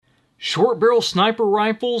Short barrel sniper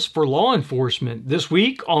rifles for law enforcement this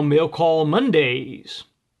week on Mail Call Mondays.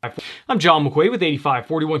 I'm John McQuaid with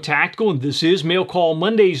 8541 Tactical, and this is Mail Call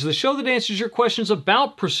Mondays, the show that answers your questions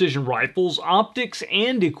about precision rifles, optics,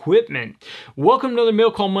 and equipment. Welcome to another Mail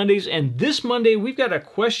Call Mondays, and this Monday we've got a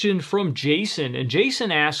question from Jason, and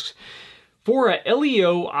Jason asks, for a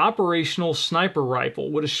LEO operational sniper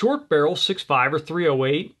rifle, would a short barrel 6.5 or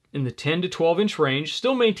 308 in the 10 to 12 inch range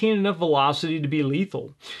still maintain enough velocity to be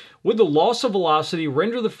lethal? Would the loss of velocity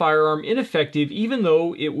render the firearm ineffective even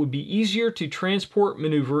though it would be easier to transport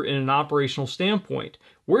maneuver in an operational standpoint?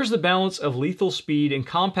 Where's the balance of lethal speed and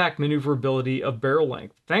compact maneuverability of barrel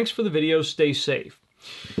length? Thanks for the video. Stay safe.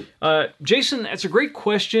 Jason, that's a great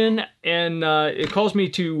question, and it calls me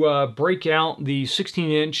to break out the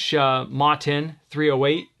 16-inch Ma-10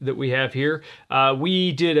 308 that we have here.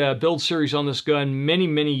 We did a build series on this gun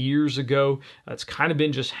many years ago. It's kind of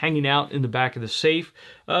been just hanging out in the back of the safe.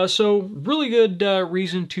 So really good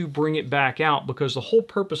reason to bring it back out, because the whole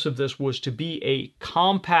purpose of this was to be a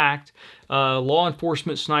compact law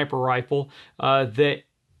enforcement sniper rifle that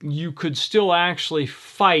you could still actually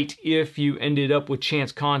fight if you ended up with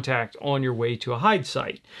chance contact on your way to a hide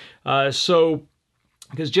site.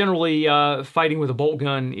 Because generally fighting with a bolt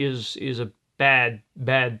gun is a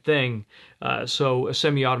bad thing. So a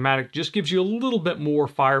semi-automatic just gives you a little bit more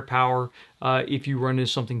firepower if you run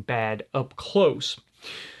into something bad up close.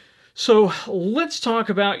 So let's talk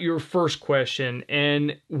about your first question.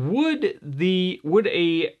 And would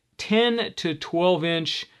a 10 to 12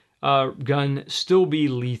 inch gun still be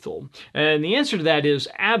lethal? And the answer to that is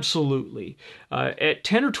absolutely. At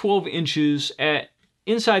 10 or 12 inches,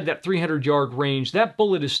 inside that 300-yard range, that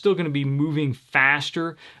bullet is still going to be moving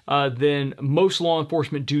faster than most law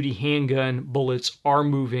enforcement duty handgun bullets are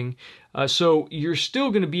moving. So you're still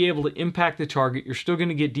going to be able to impact the target. You're still going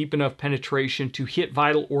to get deep enough penetration to hit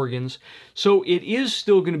vital organs. So it is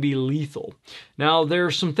still going to be lethal. Now, there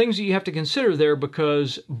are some things that you have to consider there,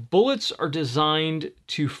 because bullets are designed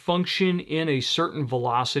to function in a certain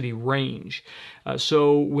velocity range.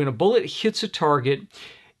 So when a bullet hits a target,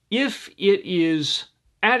 if it is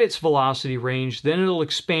at its velocity range, then it'll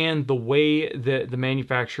expand the way that the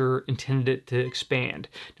manufacturer intended it to expand.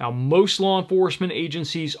 Now, most law enforcement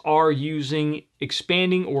agencies are using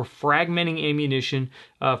expanding or fragmenting ammunition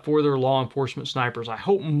for their law enforcement snipers. I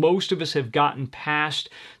hope most of us have gotten past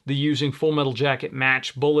the using full metal jacket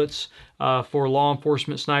match bullets for law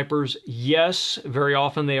enforcement snipers. Yes, very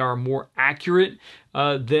often they are more accurate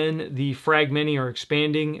than the fragmenting or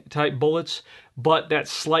expanding type bullets, but that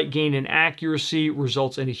slight gain in accuracy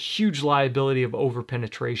results in a huge liability of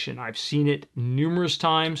overpenetration. I've seen it numerous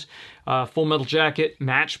times. Full metal jacket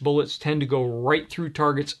match bullets tend to go right through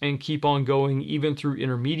targets and keep on going, even through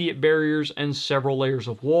intermediate barriers and several layers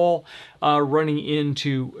of wall, running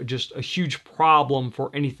into just a huge problem for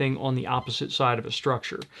anything on the opposite side of a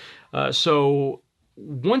structure. So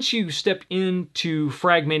once you step into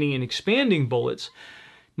fragmenting and expanding bullets,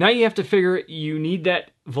 now you have to figure you need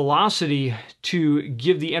that velocity to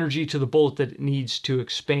give the energy to the bullet that it needs to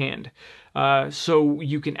expand. So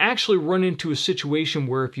you can actually run into a situation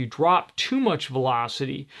where if you drop too much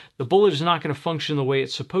velocity, the bullet is not going to function the way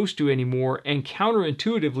it's supposed to anymore, and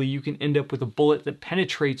counterintuitively you can end up with a bullet that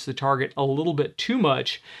penetrates the target a little bit too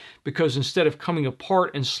much, because instead of coming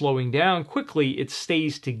apart and slowing down quickly, it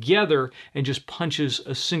stays together and just punches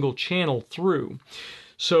a single channel through.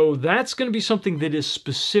 So that's going to be something that is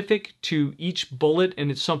specific to each bullet,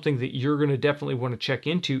 and it's something that you're going to definitely want to check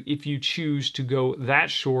into if you choose to go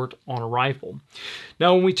that short on a rifle.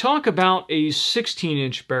 Now, when we talk about a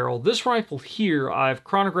 16-inch barrel, this rifle here, I've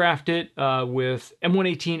chronographed it with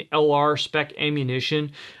M118 LR spec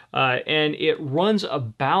ammunition, and it runs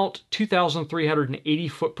about 2,380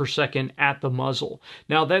 foot per second at the muzzle.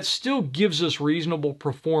 Now, that still gives us reasonable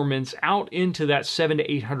performance out into that 700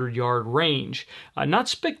 to 800 yard range. Not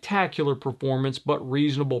spectacular performance, but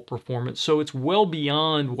reasonable performance. So it's well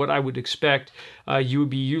beyond what I would expect you would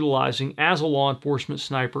be utilizing as a law enforcement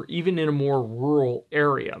sniper, even in a more rural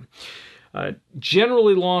area.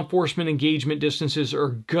 Generally, law enforcement engagement distances are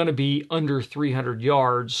going to be under 300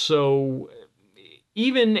 yards, so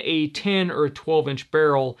even a 10 or a 12-inch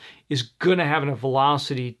barrel is going to have enough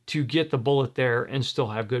velocity to get the bullet there and still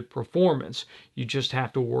have good performance. You just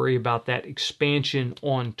have to worry about that expansion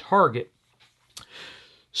on target.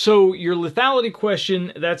 So your lethality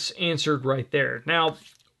question, that's answered right there. Now,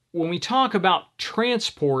 when we talk about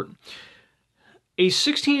transport, a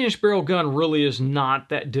 16-inch barrel gun really is not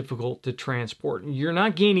that difficult to transport. You're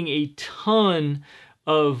not gaining a ton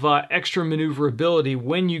of extra maneuverability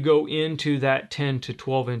when you go into that 10 to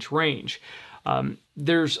 12 inch range.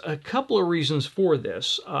 There's a couple of reasons for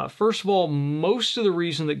this. First of all, most of the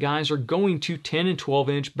reason that guys are going to 10 and 12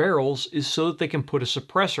 inch barrels is so that they can put a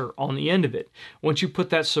suppressor on the end of it. Once you put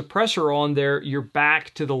that suppressor on there, you're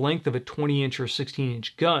back to the length of a 20 inch or 16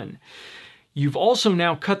 inch gun. You've also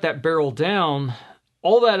now cut that barrel down.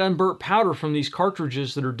 All that unburnt powder from these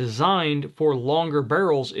cartridges that are designed for longer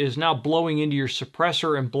barrels is now blowing into your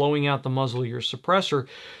suppressor and blowing out the muzzle of your suppressor.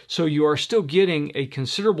 So you are still getting a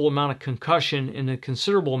considerable amount of concussion and a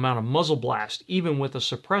considerable amount of muzzle blast, even with a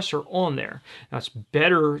suppressor on there. Now, it's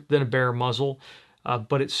better than a bare muzzle,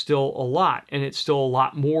 but it's still a lot. And it's still a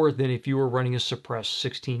lot more than if you were running a suppressed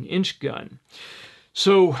 16-inch gun.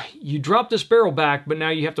 So you drop this barrel back, but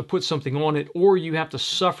now you have to put something on it, or you have to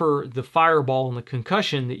suffer the fireball and the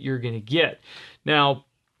concussion that you're going to get. Now,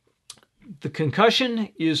 the concussion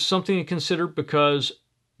is something to consider because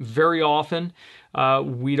very often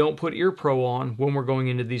we don't put ear pro on when we're going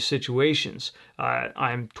into these situations.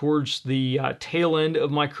 I'm towards the tail end of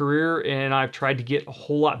my career, and I've tried to get a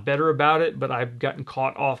whole lot better about it, but I've gotten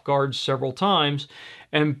caught off guard several times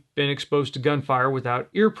and been exposed to gunfire without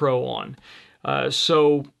ear pro on.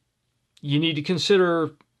 So you need to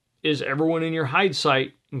consider, is everyone in your hide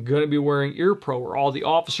site going to be wearing ear pro? Or all the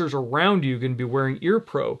officers around you going to be wearing ear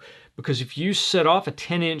pro? Because if you set off a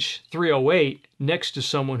 10-inch 308 next to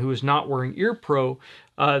someone who is not wearing ear pro,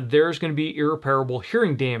 there's going to be irreparable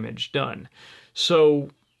hearing damage done. So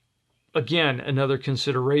again, another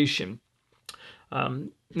consideration.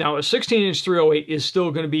 Now, a 16-inch 308 is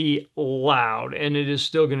still going to be loud, and it is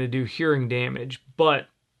still going to do hearing damage, but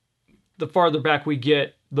the farther back we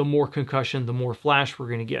get, the more concussion, the more flash we're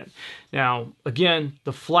going to get. Now, again,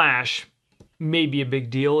 the flash may be a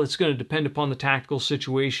big deal. It's going to depend upon the tactical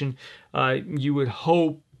situation. You would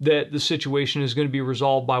hope that the situation is going to be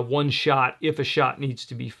resolved by one shot if a shot needs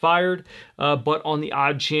to be fired. But on the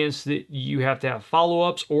odd chance that you have to have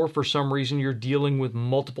follow-ups, or for some reason you're dealing with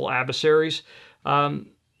multiple adversaries,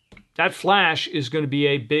 that flash is going to be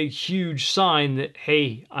a big, huge sign that,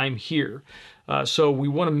 hey, I'm here. So we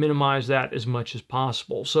want to minimize that as much as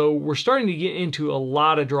possible. So we're starting to get into a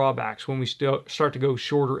lot of drawbacks when we start to go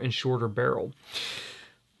shorter and shorter barrel.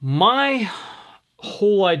 My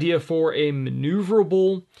whole idea for a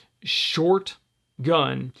maneuverable short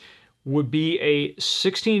gun would be a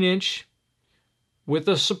 16-inch with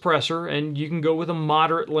a suppressor, and you can go with a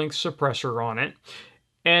moderate length suppressor on it,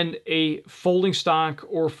 and a folding stock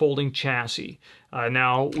or folding chassis.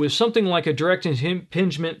 Now, with something like a direct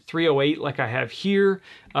impingement 308 like I have here,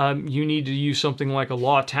 you need to use something like a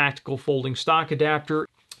Law Tactical folding stock adapter.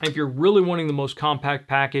 If you're really wanting the most compact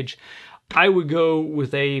package, I would go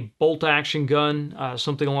with a bolt action gun,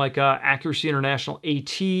 something like Accuracy International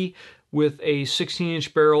AT with a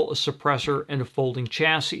 16-inch barrel, a suppressor, and a folding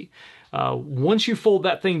chassis. Once you fold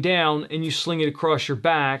that thing down and you sling it across your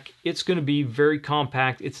back, it's going to be very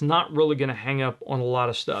compact. It's not really going to hang up on a lot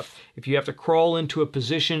of stuff. If you have to crawl into a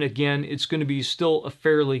position, again, it's going to be still a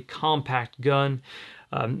fairly compact gun.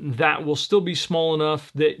 That will still be small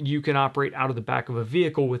enough that you can operate out of the back of a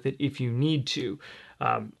vehicle with it if you need to.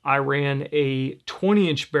 I ran a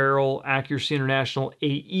 20-inch barrel Accuracy International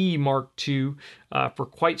AE Mark II for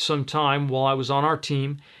quite some time while I was on our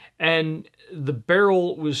team, and the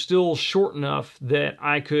barrel was still short enough that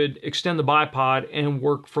I could extend the bipod and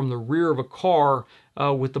work from the rear of a car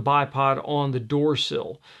with the bipod on the door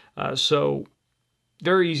sill. So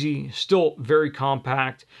very easy, still very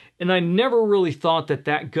compact. And I never really thought that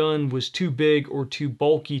that gun was too big or too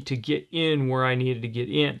bulky to get in where I needed to get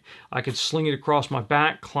in. I could sling it across my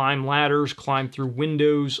back, climb ladders, climb through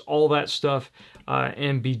windows, all that stuff,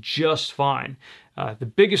 and be just fine. The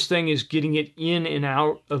biggest thing is getting it in and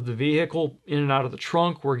out of the vehicle, in and out of the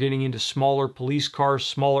trunk. We're getting into smaller police cars,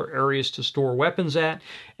 smaller areas to store weapons at,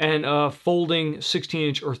 and folding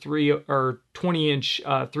 16-inch or 20-inch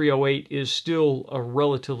 308 is still a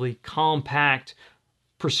relatively compact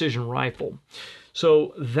precision rifle.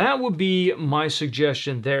 So that would be my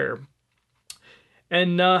suggestion there.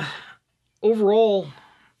 And overall,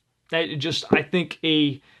 I think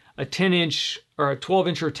a 10-inch or a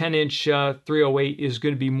 12-inch or 10-inch 308 is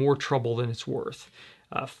going to be more trouble than it's worth.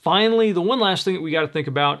 Finally, the one last thing that we got to think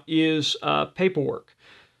about is paperwork.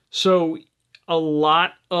 So a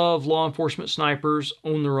lot of law enforcement snipers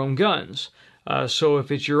own their own guns. So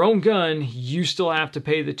if it's your own gun, you still have to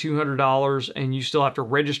pay the $200 and you still have to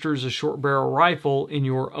register as a short barrel rifle in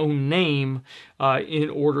your own name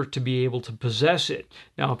in order to be able to possess it.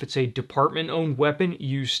 Now, if it's a department-owned weapon,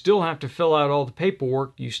 you still have to fill out all the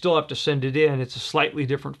paperwork. You still have to send it in. It's a slightly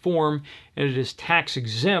different form, and it is tax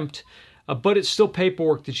exempt. but it's still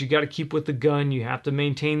paperwork that you got to keep with the gun. You have to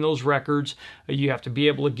maintain those records. You have to be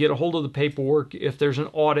able to get a hold of the paperwork if there's an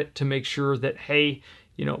audit to make sure that, hey,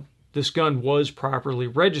 this gun was properly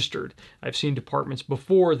registered. I've seen departments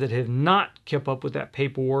before that have not kept up with that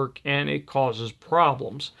paperwork, and it causes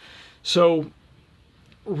problems. So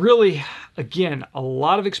really, again, a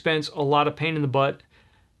lot of expense, a lot of pain in the butt,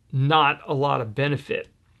 not a lot of benefit.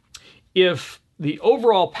 If the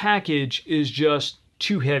overall package is just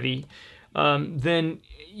too heavy, then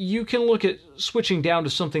you can look at switching down to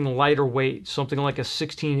something lighter weight, something like a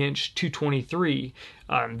 16-inch 223.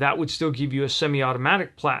 That would still give you a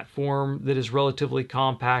semi-automatic platform that is relatively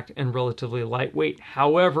compact and relatively lightweight.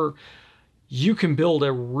 However, you can build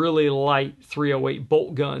a really light 308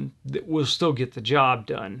 bolt gun that will still get the job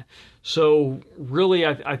done. So really,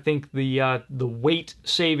 I think the weight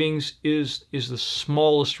savings is the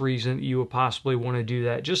smallest reason you would possibly want to do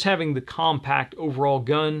that. Just having the compact overall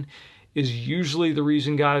gun is usually the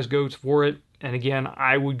reason guys go for it. And again,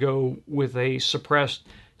 I would go with a suppressed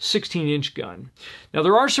 16-inch gun. Now,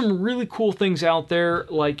 there are some really cool things out there,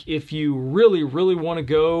 like if you really, really want to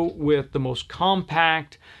go with the most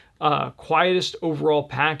compact, quietest overall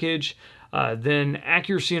package, then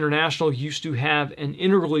Accuracy International used to have an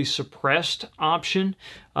integrally suppressed option.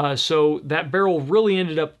 So that barrel really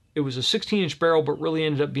ended up, it was a 16-inch barrel, but really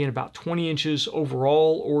ended up being about 20 inches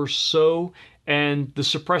overall or so. And the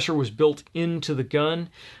suppressor was built into the gun.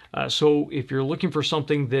 So if you're looking for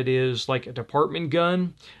something that is like a department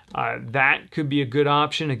gun, that could be a good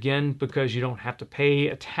option, again, because you don't have to pay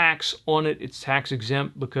a tax on it. It's tax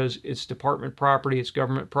exempt because it's department property, it's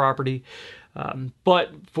government property.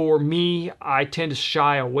 But for me, I tend to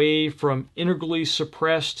shy away from integrally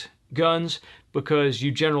suppressed guns because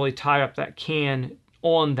you generally tie up that can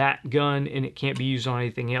on that gun and it can't be used on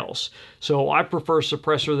anything else. So I prefer a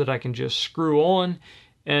suppressor that I can just screw on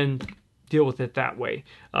and deal with it that way.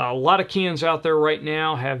 A lot of cans out there right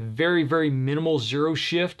now have very, very minimal zero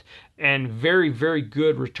shift and very, very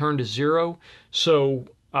good return to zero. So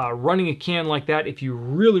running a can like that, if you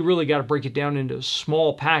really, really got to break it down into a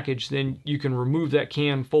small package, then you can remove that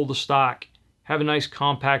can, fold the stock, have a nice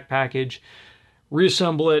compact package,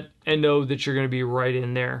 reassemble it, and know that you're going to be right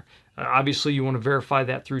in there. Obviously, you want to verify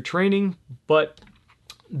that through training, but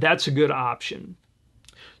that's a good option.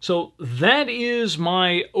 So that is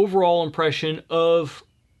my overall impression of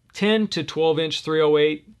 10 to 12-inch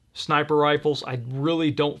 308 sniper rifles. I really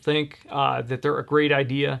don't think that they're a great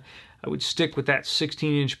idea. I would stick with that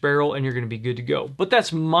 16-inch barrel and you're going to be good to go. But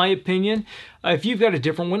that's my opinion. If you've got a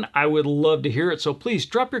different one, I would love to hear it. So please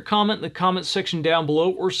drop your comment in the comment section down below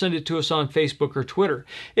or send it to us on Facebook or Twitter.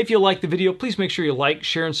 If you like the video, please make sure you like,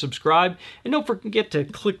 share, and subscribe. And don't forget to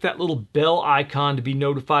click that little bell icon to be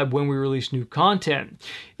notified when we release new content.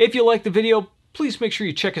 If you like the video, please make sure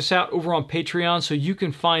you check us out over on Patreon so you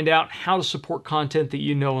can find out how to support content that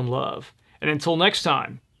you know and love. And until next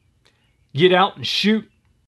time, get out and shoot